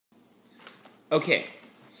Okay,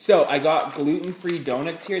 so I got gluten-free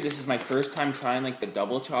donuts here. This is my first time trying like the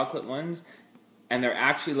double chocolate ones, and they're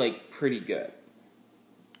actually like pretty good.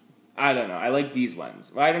 I don't know. I like these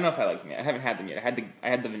ones. Well, I don't know if I like them yet. I haven't had them yet. I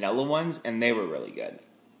had the vanilla ones, and they were really good.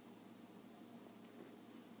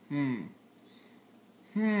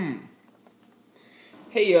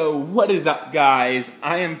 Hey yo, what is up guys?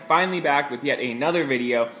 I am finally back with yet another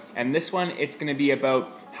video, and this one it's going to be about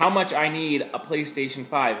how much I need a PlayStation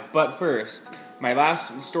 5. But first, my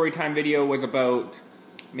last storytime video was about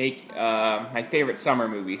my favorite summer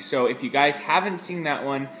movie. So if you guys haven't seen that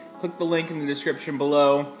one, click the link in the description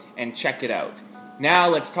below and check it out. Now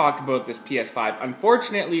let's talk about this PS5.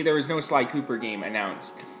 Unfortunately, there was no Sly Cooper game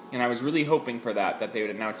announced, and I was really hoping for that they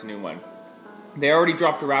would announce a new one. They already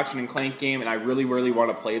dropped the Ratchet and Clank game, and I really want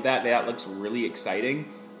to play that. That looks really exciting.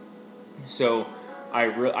 So,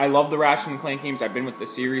 I love the Ratchet and Clank games. I've been with the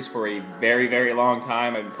series for a very long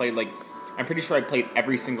time. I'm pretty sure I played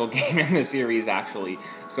every single game in the series, actually.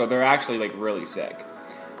 So they're actually, like, really sick.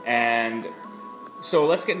 And so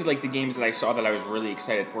let's get into, like, the games that I saw that I was really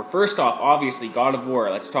excited for. First off, obviously, God of War.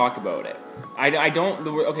 Let's talk about it.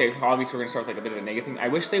 Okay, so obviously we're going to start with, like, a bit of a negative thing. I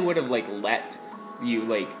wish they would have, like, let you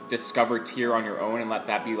like discover Tyr on your own and let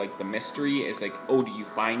that be like the mystery is like, oh, do you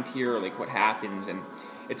find Tyr, or like what happens? And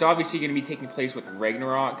it's obviously going to be taking place with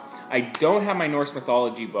Ragnarok. I don't have my Norse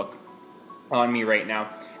mythology book on me right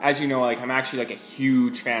now. As you know, like I'm actually like a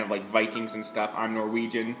huge fan of like Vikings and stuff. I'm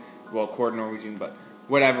Norwegian, well, quarter Norwegian, but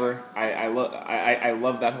whatever. I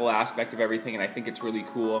love that whole aspect of everything, and I think it's really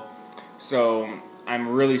cool. So I'm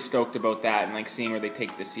really stoked about that and like seeing where they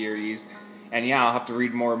take the series. And yeah, I'll have to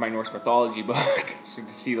read more of my Norse mythology book to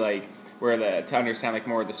see like to understand like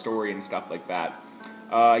more of the story and stuff like that.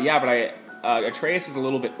 Yeah, but Atreus is a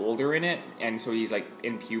little bit older in it, and so he's like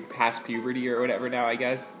in past puberty or whatever now, I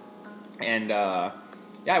guess. And yeah,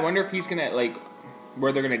 I wonder if he's gonna like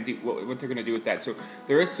where they're gonna do what they're gonna do with that. So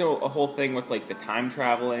there is a whole thing with like the time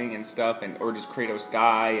traveling and stuff, and or does Kratos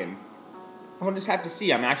die? And we'll just have to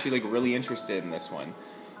see. I'm actually like really interested in this one.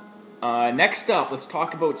 Next up, let's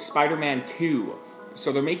talk about Spider-Man 2.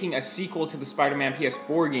 So they're making a sequel to the Spider-Man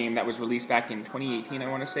PS4 game that was released back in 2018, I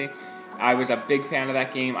want to say. I was a big fan of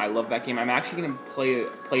that game. I love that game. I'm actually going to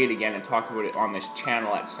play it again and talk about it on this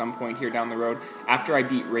channel at some point here down the road. After I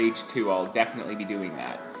beat Rage 2, I'll definitely be doing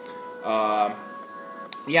that.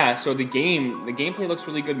 Yeah, so the gameplay looks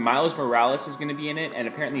really good. Miles Morales is going to be in it, and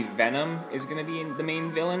apparently Venom is going to be the main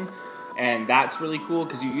villain. And that's really cool,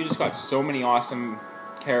 because you just got so many awesome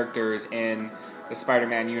characters in the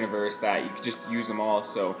Spider-Man universe that you could just use them all.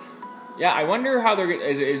 So yeah, I wonder how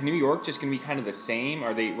is New York just gonna be kind of the same?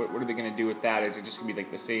 What are they gonna do with that? Is it just gonna be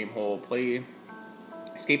like the same whole play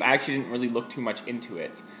escape? I actually didn't really look too much into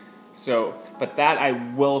it. So, but that I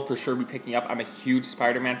will for sure be picking up. I'm a huge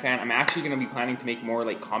Spider-Man fan. I'm actually gonna be planning to make more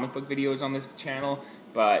like comic book videos on this channel,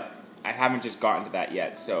 but I haven't just gotten to that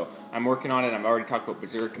yet. So I'm working on it. I'm already talking about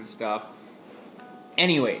Berserk and stuff.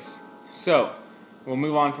 Anyways, so we'll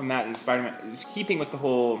move on from that, and Spider-Man, keeping with the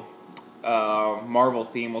whole Marvel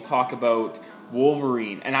theme, we'll talk about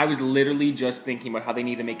Wolverine. And I was literally just thinking about how they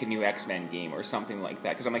need to make a new X-Men game or something like that,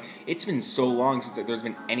 because I'm like, it's been so long since there's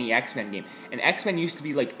been any X-Men game. And X-Men used to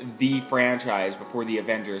be like the franchise before the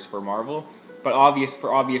Avengers for Marvel, but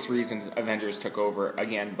for obvious reasons, Avengers took over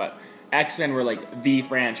again. But X-Men were like the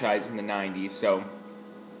franchise in the 90s, so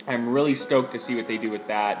I'm really stoked to see what they do with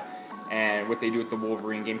that. And what they do with the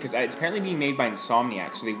Wolverine game, because it's apparently being made by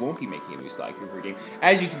Insomniac, so they won't be making a new Sly Cooper game.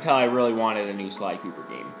 As you can tell, I really wanted a new Sly Cooper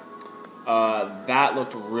game. That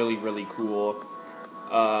looked really cool.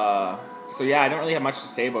 So yeah, I don't really have much to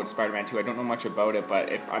say about Spider-Man 2. I don't know much about it,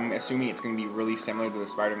 but I'm assuming it's going to be really similar to the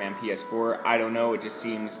Spider-Man PS4. I don't know, it just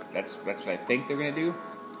seems that's what I think they're going to do.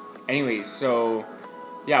 Anyways, so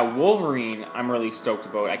yeah, Wolverine I'm really stoked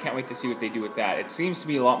about. I can't wait to see what they do with that. It seems to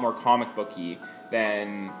be a lot more comic booky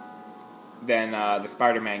than the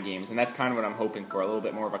Spider-Man games, and that's kind of what I'm hoping for, a little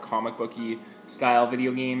bit more of a comic booky style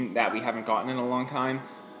video game that we haven't gotten in a long time.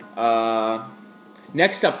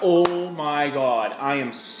 Next up, oh my god, I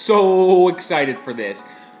am so excited for this.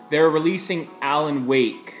 They're releasing Alan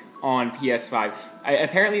Wake on PS5.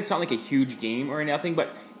 Apparently it's not like a huge game or anything, but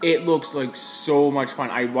it looks like so much fun.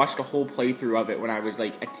 I watched a whole playthrough of it when I was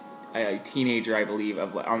like a teenager, I believe,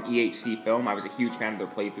 on EHC Film. I was a huge fan of their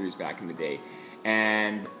playthroughs back in the day,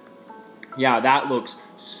 and yeah, that looks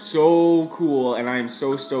so cool, and I am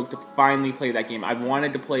so stoked to finally play that game. I've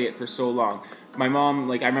wanted to play it for so long. My mom,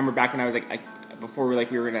 like, I remember back when I was like, my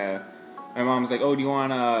mom was like, oh, do you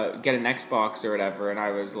want to get an Xbox or whatever? And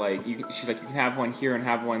I was like, she's like, you can have one here and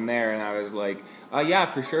have one there. And I was like, yeah,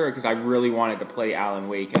 for sure, because I really wanted to play Alan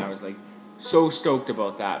Wake, and I was like, so stoked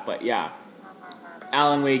about that. But yeah,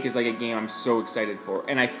 Alan Wake is like a game I'm so excited for,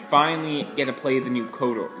 and I finally get to play the new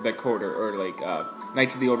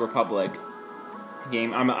Knights of the Old Republic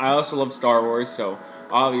game. I also love Star Wars, so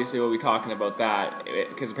obviously we'll be talking about that,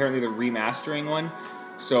 because apparently they're remastering one.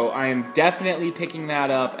 So I am definitely picking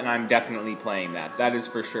that up, and I'm definitely playing that. That is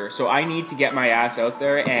for sure. So I need to get my ass out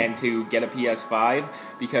there and to get a PS5,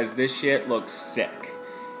 because this shit looks sick.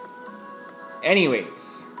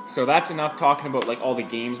 Anyways, so that's enough talking about like all the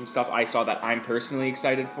games and stuff I saw that I'm personally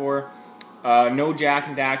excited for. No Jack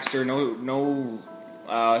and Daxter, no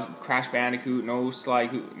Crash Bandicoot, no Sly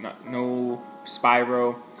Cooper, no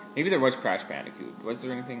Spyro. Maybe there was Crash Bandicoot. Was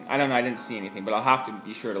there anything? I don't know. I didn't see anything, but I'll have to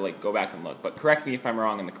be sure to like go back and look. But correct me if I'm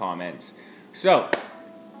wrong in the comments. So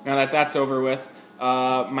now that that's over with,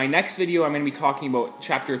 my next video I'm going to be talking about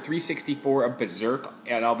Chapter 364 of Berserk,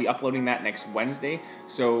 and I'll be uploading that next Wednesday.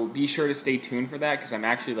 So be sure to stay tuned for that, because I'm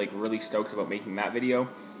actually like really stoked about making that video.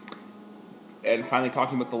 And finally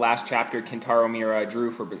talking about the last chapter Kentaro Miura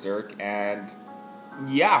drew for Berserk, and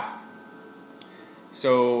yeah.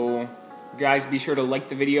 So guys, be sure to like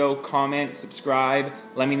the video, comment, subscribe,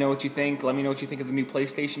 let me know what you think. Let me know what you think of the new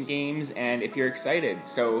PlayStation games, and if you're excited.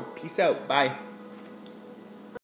 So peace out, bye.